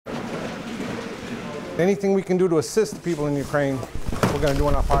Anything we can do to assist the people in Ukraine, we're going to do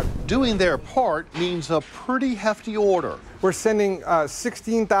on our part. Doing their part means a pretty hefty order. We're sending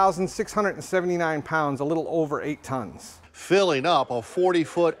 16,679 pounds, a little over 8 tons. Filling up a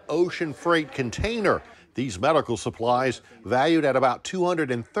 40-foot ocean freight container. These medical supplies valued at about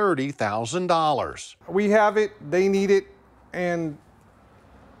 $230,000. We have it, they need it, and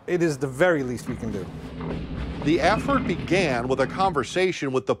it is the very least we can do. The effort began with a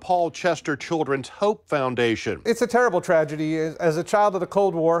conversation with the Paul Chester Children's Hope Foundation. It's a terrible tragedy. As a child of the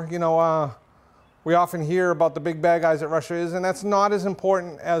Cold War, you know, we often hear about the big bad guys that Russia is, and that's not as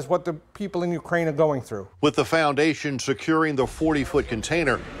important as what the people in Ukraine are going through. With the foundation securing the 40-foot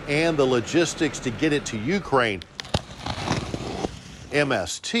container and the logistics to get it to Ukraine,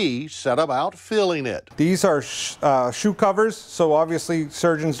 MST set about filling it. These are shoe covers, so obviously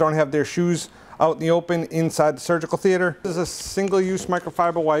surgeons don't have their shoes out in the open inside the surgical theater. This is a single-use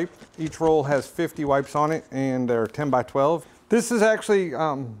microfiber wipe. Each roll has 50 wipes on it, and they're 10 by 12. This is actually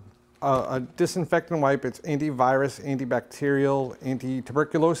a disinfectant wipe. It's antivirus, antibacterial,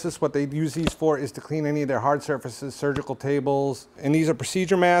 anti-tuberculosis. What they use these for is to clean any of their hard surfaces, surgical tables. And these are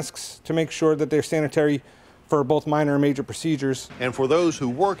procedure masks to make sure that they're sanitary for both minor and major procedures. And for those who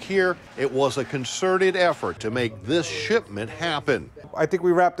work here, it was a concerted effort to make this shipment happen. I think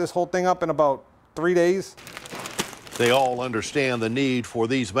we wrapped this whole thing up in about 3 days. They all understand the need for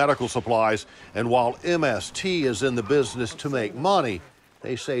these medical supplies, and while MST is in the business to make money,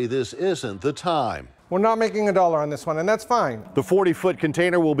 they say this isn't the time. We're not making a dollar on this one, and that's fine. The 40-foot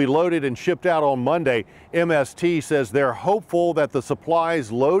container will be loaded and shipped out on Monday. MST says they're hopeful that the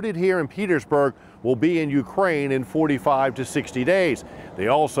supplies loaded here in Petersburg will be in Ukraine in 45 to 60 days. They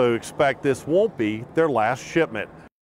also expect this won't be their last shipment.